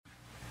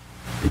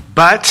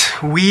But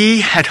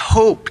we had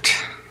hoped.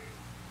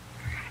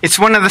 It's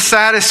one of the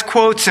saddest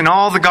quotes in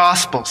all the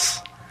Gospels.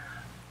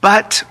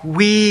 But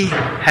we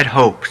had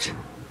hoped.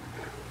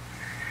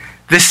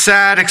 This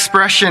sad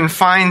expression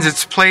finds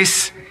its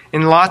place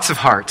in lots of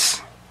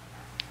hearts.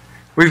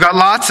 We've got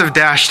lots of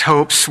dashed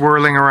hopes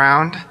swirling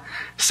around.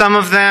 Some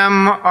of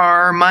them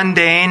are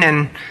mundane,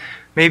 and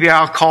maybe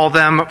I'll call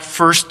them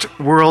first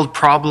world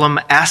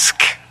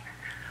problem-esque.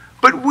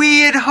 But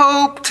we had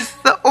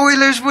hoped the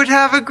Oilers would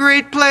have a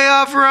great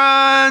playoff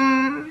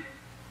run.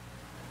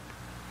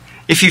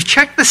 If you've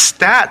checked the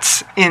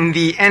stats in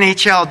the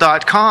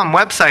NHL.com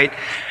website,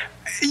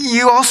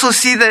 you also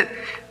see that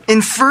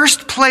in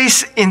first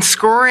place in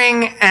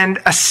scoring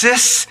and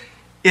assists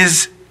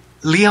is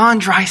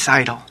Leon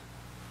Draisaitl,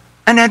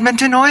 an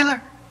Edmonton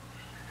Oiler.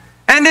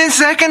 And in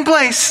second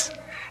place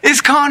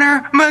is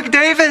Connor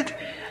McDavid,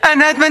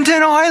 an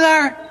Edmonton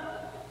Oiler.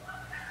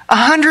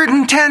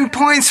 110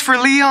 points for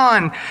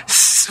Leon,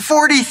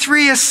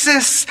 43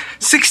 assists,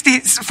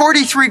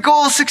 43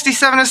 goals,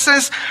 67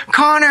 assists.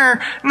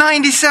 Connor,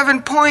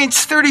 97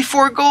 points,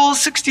 34 goals,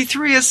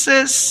 63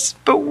 assists.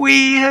 But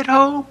we had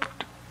hoped.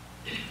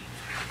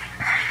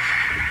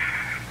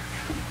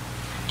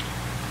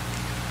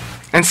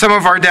 And some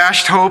of our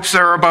dashed hopes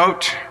are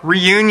about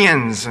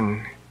reunions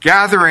and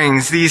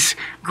gatherings, these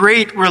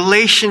great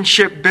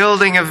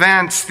relationship-building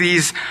events,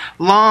 these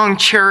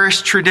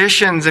long-cherished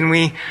traditions, and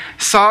we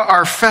saw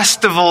our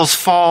festivals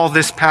fall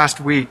this past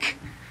week.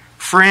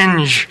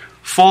 Fringe,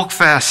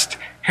 Folkfest,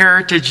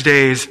 Heritage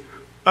Days,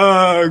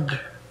 ugh.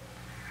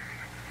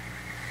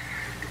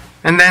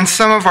 And then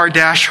some of our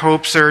dash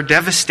hopes are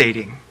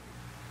devastating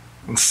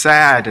and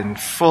sad and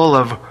full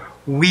of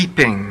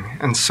weeping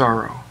and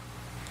sorrow.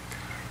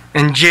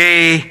 And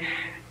Jay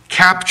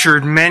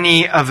captured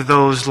many of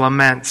those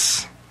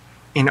laments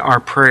in our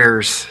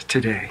prayers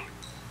today.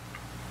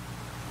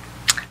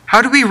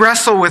 How do we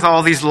wrestle with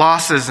all these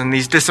losses and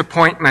these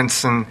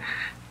disappointments and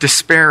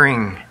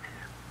despairing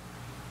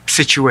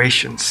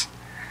situations?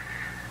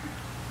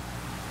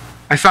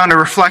 I found a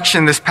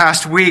reflection this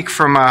past week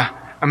from an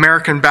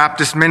American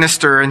Baptist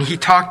minister, and he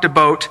talked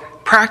about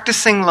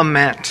practicing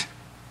lament,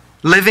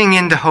 living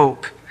into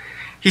hope.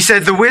 He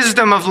said, the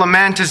wisdom of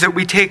lament is that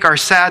we take our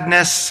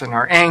sadness and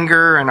our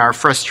anger and our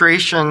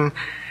frustration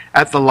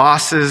at the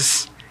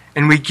losses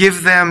and we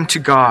give them to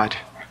God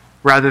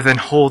rather than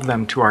hold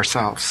them to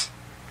ourselves.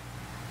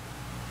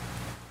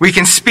 We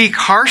can speak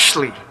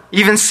harshly,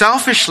 even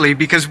selfishly,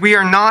 because we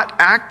are not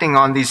acting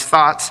on these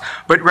thoughts,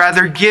 but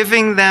rather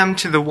giving them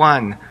to the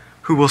one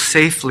who will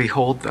safely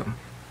hold them.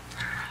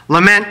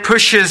 Lament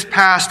pushes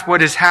past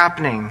what is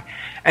happening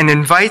and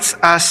invites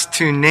us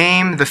to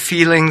name the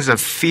feelings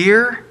of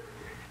fear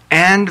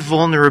and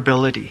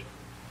vulnerability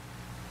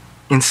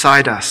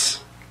inside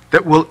us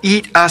that will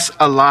eat us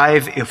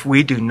alive if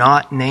we do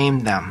not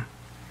name them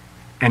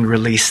and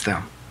release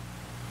them.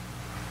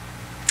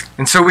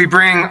 And so we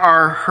bring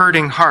our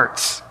hurting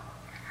hearts.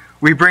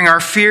 We bring our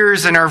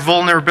fears and our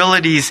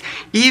vulnerabilities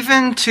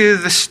even to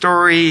the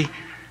story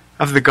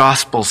of the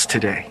Gospels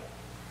today.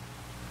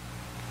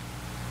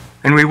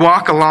 And we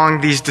walk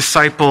along these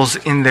disciples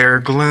in their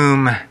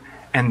gloom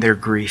and their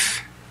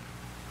grief.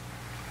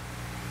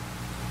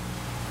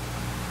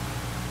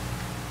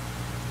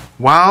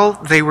 While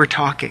they were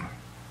talking,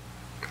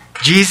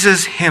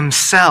 Jesus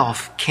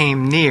himself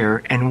came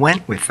near and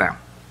went with them.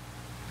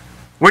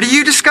 What are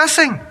you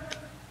discussing?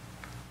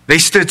 They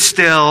stood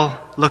still,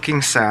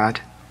 looking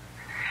sad.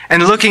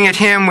 And looking at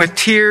him with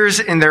tears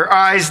in their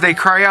eyes, they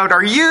cry out,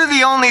 "Are you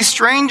the only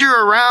stranger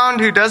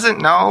around who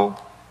doesn't know?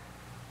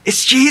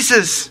 It's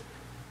Jesus,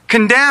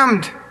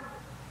 condemned,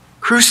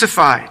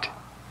 crucified."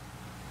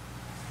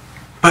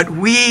 But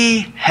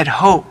we had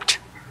hoped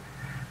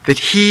that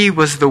he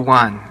was the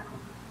one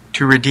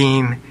to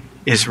redeem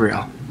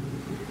Israel.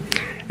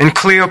 And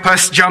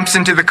Cleopas jumps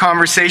into the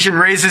conversation,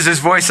 raises his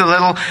voice a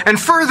little, and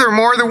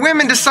furthermore, the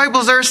women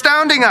disciples are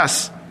astounding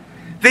us.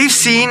 They've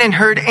seen and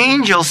heard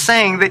angels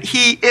saying that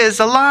he is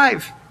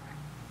alive.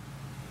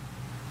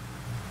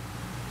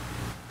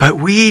 But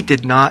we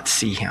did not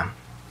see him.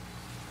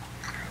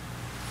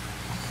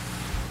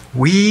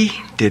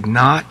 We did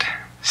not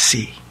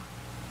see.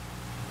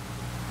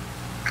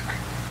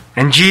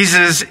 And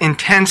Jesus,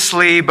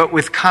 intensely but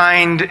with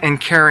kind and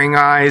caring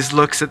eyes,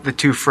 looks at the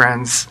two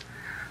friends.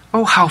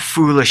 Oh, how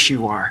foolish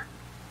you are.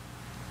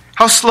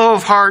 How slow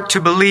of heart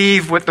to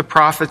believe what the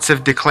prophets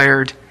have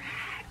declared.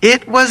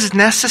 It was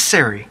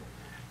necessary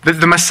that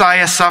the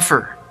Messiah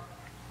suffer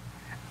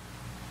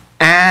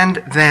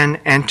and then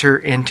enter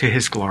into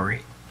his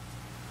glory.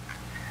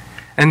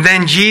 And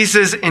then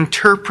Jesus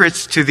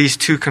interprets to these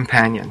two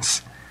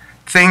companions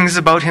things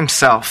about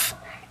himself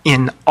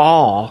in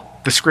all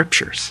the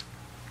scriptures.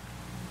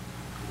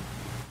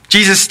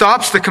 Jesus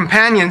stops the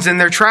companions in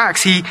their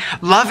tracks. He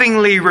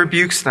lovingly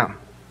rebukes them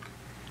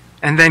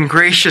and then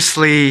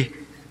graciously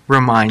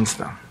reminds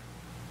them.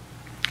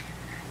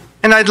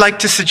 And I'd like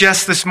to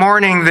suggest this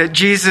morning that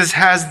Jesus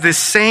has this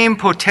same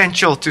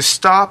potential to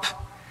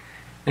stop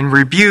and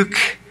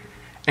rebuke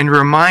and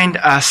remind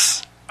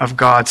us of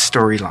God's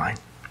storyline.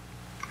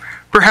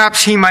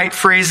 Perhaps he might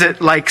phrase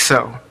it like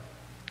so.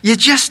 You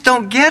just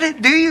don't get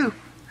it, do you?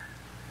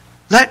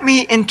 Let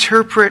me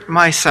interpret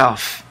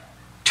myself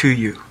to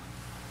you.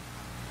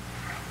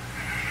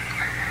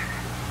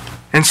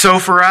 And so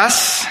for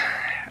us,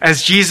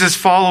 as Jesus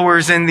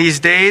followers in these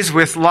days,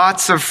 with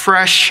lots of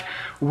fresh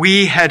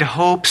we had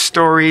hope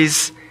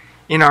stories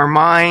in our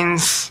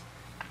minds,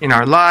 in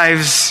our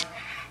lives,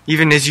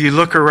 even as you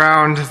look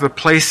around the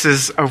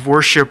places of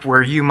worship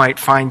where you might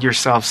find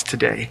yourselves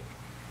today,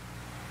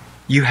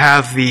 you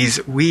have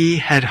these we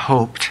had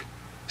hoped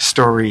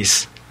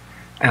stories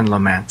and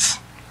laments.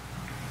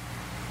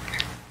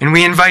 And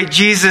we invite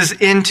Jesus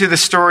into the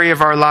story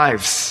of our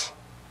lives.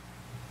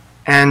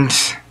 And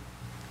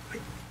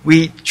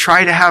we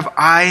try to have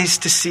eyes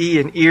to see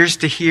and ears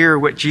to hear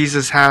what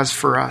Jesus has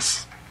for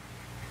us.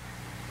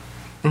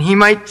 And he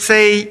might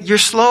say, you're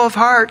slow of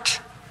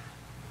heart.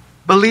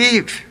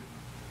 Believe.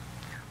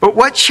 But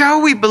what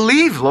shall we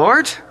believe,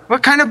 Lord?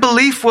 What kind of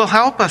belief will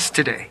help us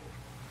today?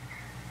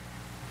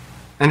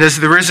 And as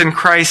the risen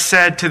Christ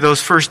said to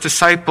those first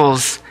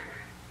disciples,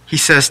 he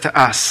says to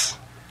us,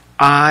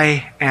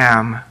 I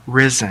am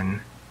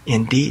risen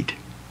indeed.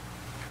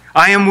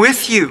 I am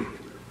with you.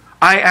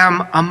 I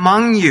am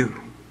among you.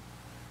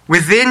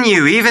 Within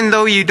you, even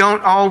though you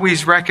don't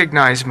always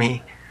recognize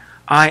me,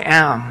 I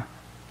am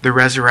the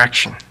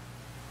resurrection.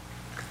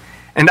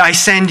 And I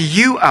send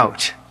you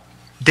out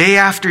day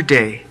after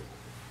day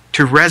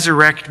to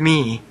resurrect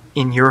me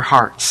in your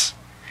hearts,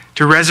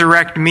 to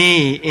resurrect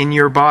me in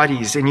your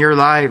bodies, in your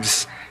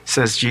lives,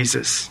 says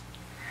Jesus.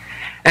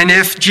 And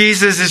if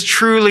Jesus is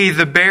truly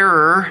the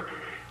bearer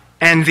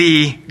and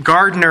the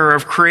gardener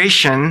of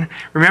creation,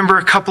 remember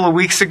a couple of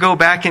weeks ago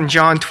back in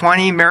John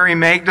 20, Mary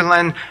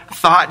Magdalene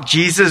thought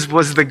Jesus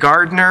was the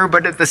gardener,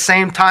 but at the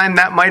same time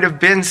that might have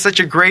been such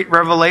a great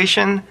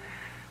revelation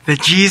that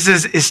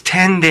Jesus is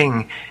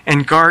tending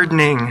and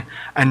gardening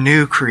a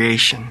new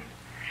creation.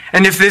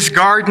 And if this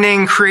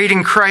gardening,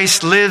 creating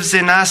Christ lives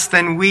in us,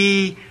 then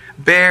we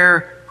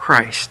bear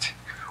Christ.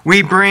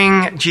 We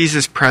bring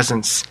Jesus'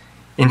 presence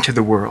into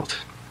the world.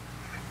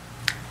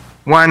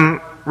 One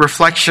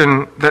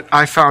reflection that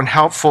I found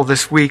helpful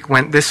this week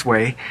went this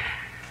way.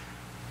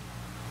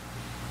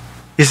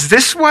 Is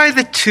this why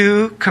the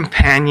two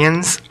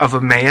companions of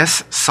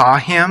Emmaus saw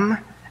him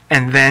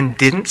and then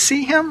didn't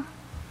see him?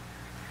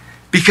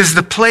 Because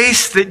the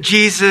place that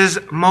Jesus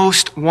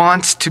most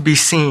wants to be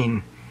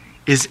seen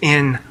is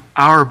in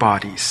our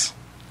bodies,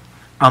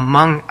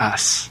 among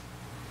us,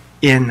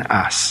 in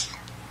us.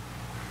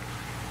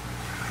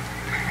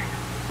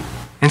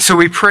 And so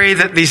we pray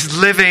that this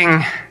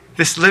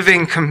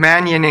living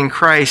companion in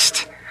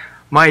Christ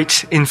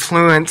might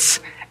influence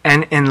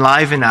and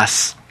enliven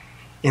us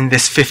in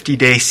this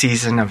 50-day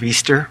season of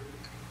Easter.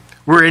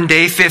 We're in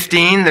day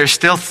 15. There's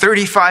still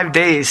 35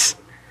 days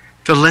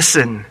to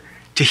listen,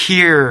 to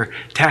hear,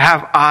 to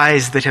have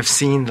eyes that have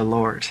seen the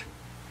Lord.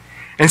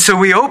 And so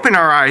we open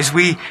our eyes.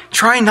 We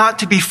try not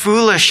to be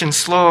foolish and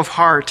slow of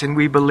heart, and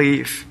we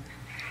believe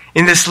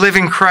in this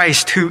living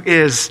Christ who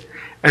is,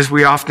 as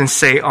we often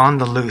say, on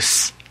the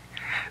loose.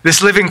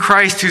 This living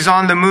Christ who's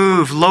on the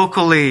move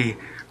locally,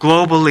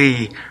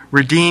 globally,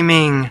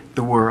 redeeming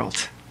the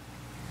world.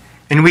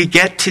 And we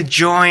get to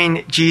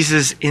join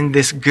Jesus in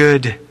this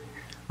good,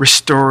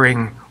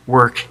 restoring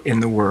work in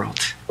the world.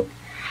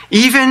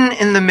 Even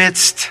in the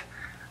midst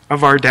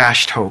of our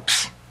dashed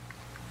hopes.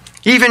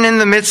 Even in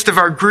the midst of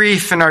our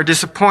grief and our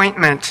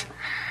disappointment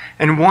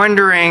and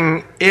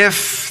wondering if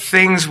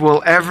things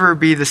will ever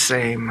be the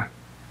same,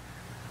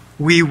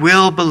 we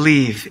will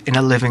believe in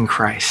a living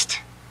Christ.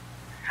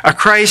 A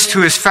Christ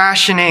who is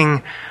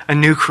fashioning a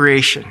new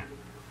creation,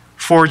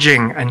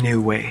 forging a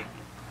new way.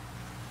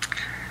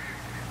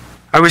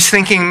 I was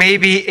thinking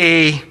maybe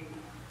a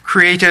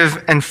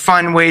creative and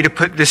fun way to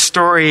put this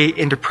story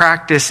into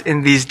practice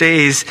in these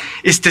days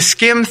is to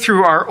skim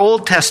through our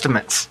Old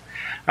Testaments,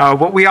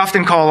 what we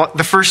often call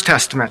the First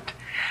Testament,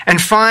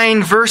 and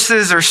find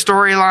verses or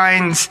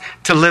storylines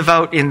to live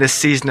out in this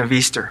season of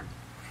Easter.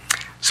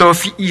 So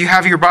if you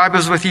have your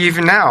Bibles with you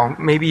even now,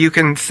 maybe you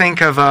can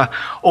think of an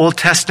Old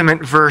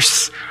Testament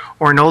verse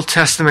or an Old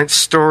Testament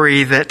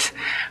story that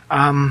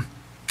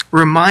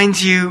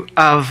reminds you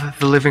of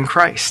the living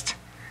Christ.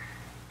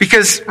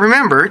 Because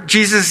remember,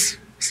 Jesus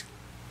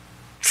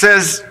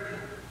says,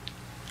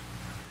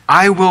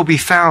 I will be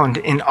found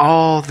in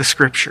all the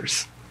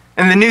Scriptures.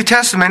 And the New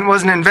Testament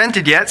wasn't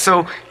invented yet,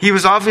 so he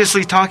was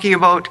obviously talking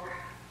about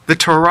the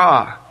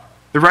Torah,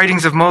 the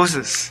writings of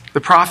Moses,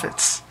 the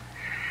prophets.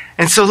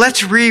 And so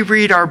let's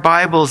reread our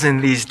Bibles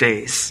in these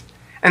days.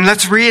 And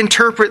let's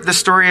reinterpret the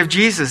story of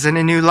Jesus in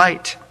a new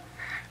light.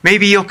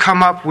 Maybe you'll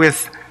come up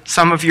with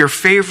some of your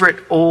favorite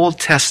Old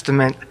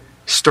Testament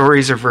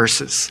stories or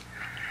verses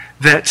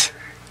that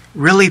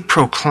really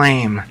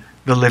proclaim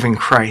the living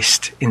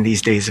Christ in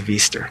these days of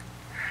Easter.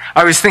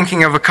 I was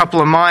thinking of a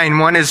couple of mine.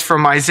 One is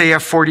from Isaiah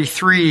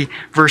 43,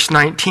 verse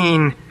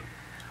 19.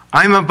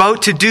 I'm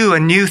about to do a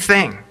new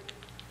thing.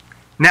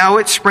 Now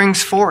it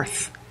springs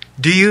forth.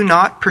 Do you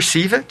not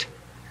perceive it?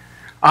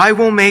 I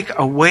will make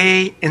a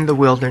way in the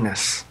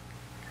wilderness,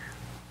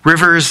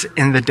 rivers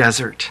in the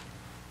desert,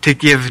 to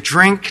give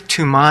drink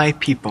to my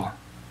people,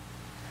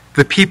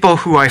 the people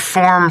who I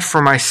formed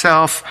for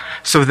myself,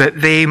 so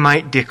that they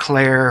might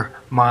declare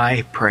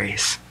my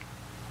praise.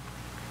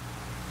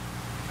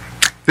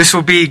 This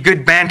will be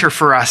good banter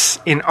for us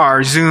in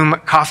our Zoom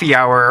coffee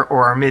hour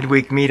or our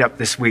midweek meetup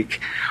this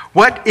week.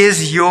 What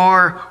is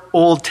your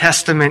Old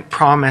Testament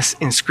promise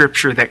in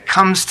Scripture that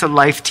comes to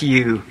life to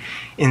you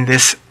in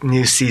this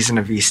new season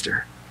of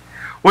Easter?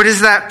 What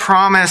is that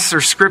promise or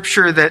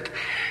Scripture that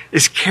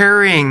is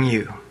carrying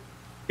you,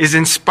 is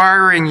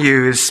inspiring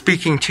you, is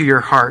speaking to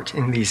your heart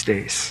in these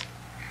days?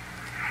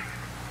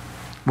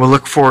 We'll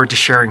look forward to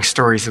sharing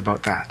stories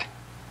about that.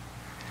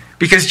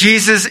 Because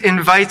Jesus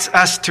invites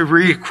us to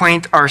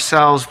reacquaint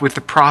ourselves with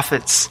the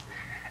prophets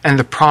and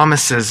the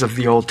promises of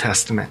the Old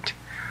Testament,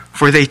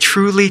 for they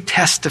truly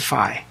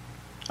testify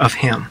of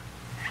him.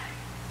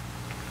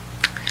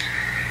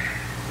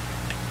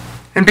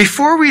 And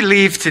before we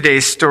leave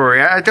today's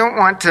story, I don't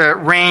want to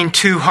rain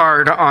too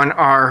hard on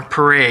our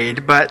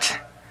parade, but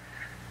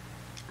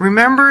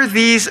remember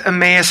these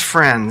Emmaus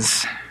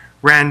friends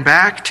ran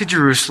back to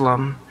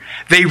Jerusalem.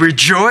 They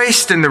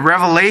rejoiced in the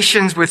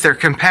revelations with their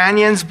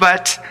companions,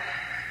 but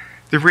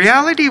the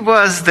reality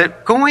was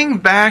that going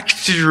back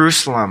to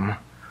Jerusalem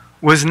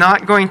was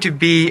not going to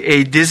be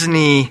a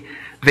Disney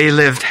they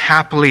lived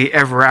happily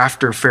ever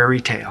after fairy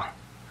tale.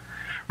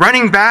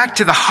 Running back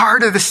to the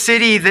heart of the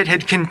city that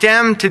had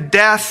condemned to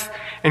death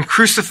and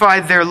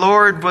crucified their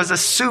Lord was a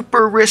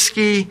super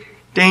risky,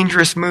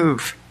 dangerous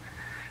move.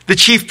 The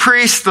chief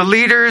priests, the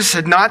leaders,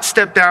 had not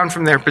stepped down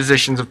from their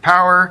positions of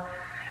power,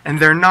 and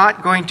they're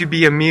not going to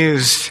be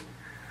amused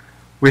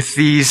with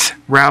these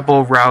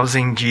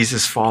rabble-rousing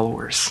Jesus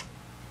followers.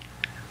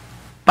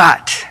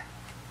 But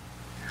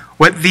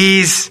what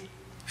these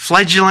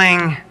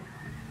fledgling,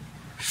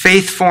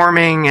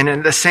 faith-forming, and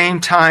at the same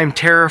time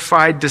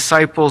terrified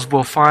disciples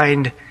will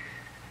find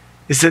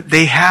is that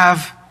they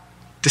have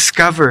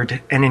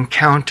discovered and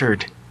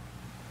encountered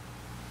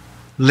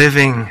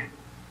living,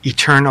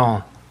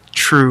 eternal,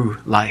 true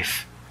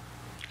life.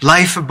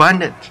 Life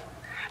abundant.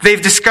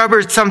 They've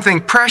discovered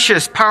something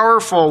precious,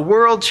 powerful,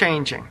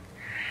 world-changing.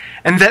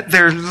 And that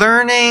they're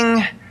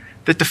learning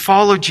that to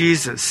follow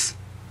Jesus,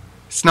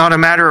 it's not a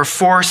matter of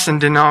force and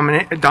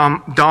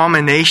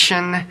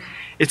domination.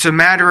 It's a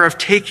matter of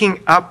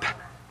taking up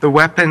the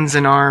weapons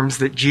and arms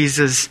that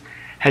Jesus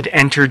had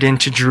entered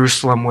into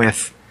Jerusalem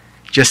with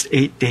just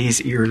 8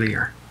 days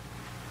earlier.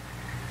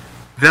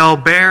 They'll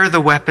bear the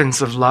weapons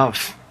of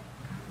love,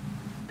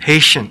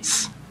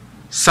 patience,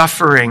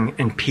 suffering,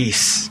 and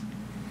peace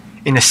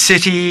in a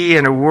city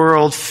and a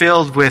world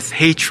filled with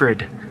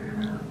hatred,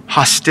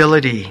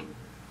 hostility,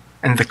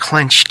 and the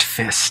clenched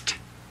fist.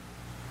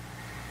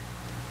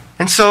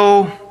 And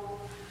so,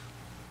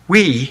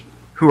 we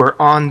who are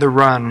on the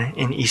run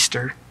in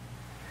Easter,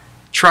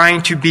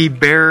 trying to be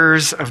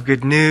bearers of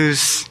good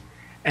news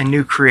and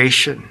new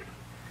creation,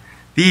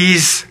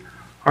 these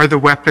are the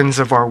weapons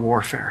of our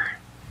warfare.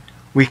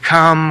 We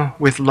come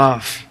with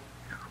love.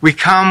 We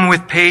come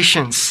with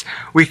patience.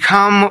 We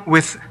come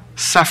with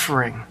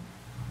suffering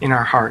in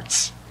our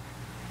hearts.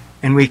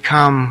 And we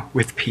come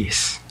with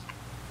peace.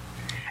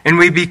 And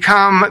we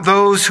become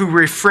those who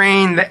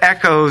refrain the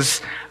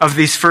echoes of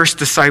these first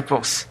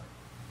disciples,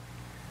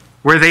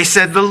 where they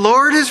said, "The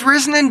Lord has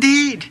risen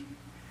indeed,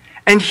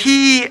 and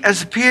he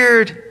has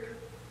appeared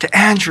to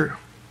Andrew."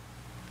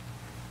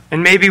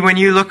 And maybe when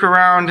you look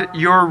around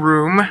your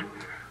room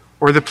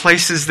or the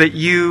places that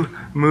you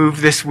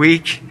move this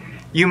week,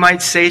 you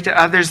might say to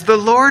others, "The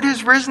Lord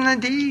has risen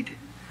indeed.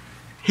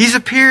 He's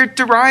appeared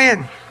to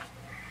Ryan,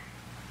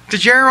 to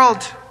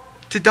Gerald,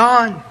 to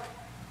Don,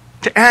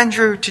 to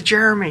Andrew, to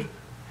Jeremy.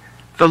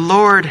 The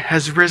Lord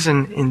has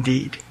risen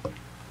indeed."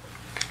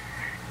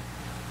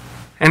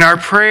 And our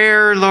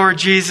prayer, Lord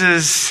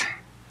Jesus,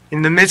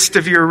 in the midst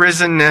of your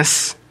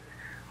risenness,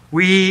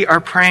 we are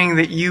praying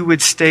that you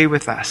would stay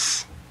with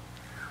us.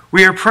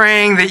 We are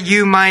praying that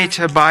you might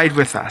abide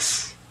with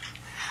us.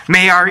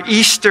 May our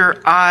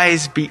Easter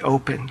eyes be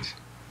opened.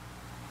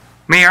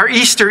 May our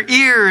Easter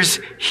ears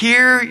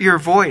hear your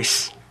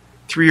voice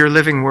through your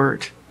living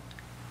word.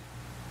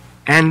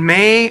 And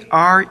may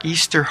our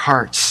Easter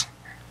hearts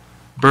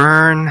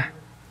burn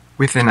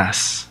within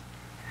us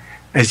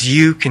as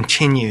you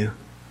continue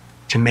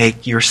to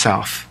make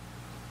yourself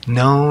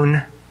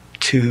known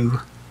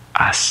to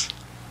us.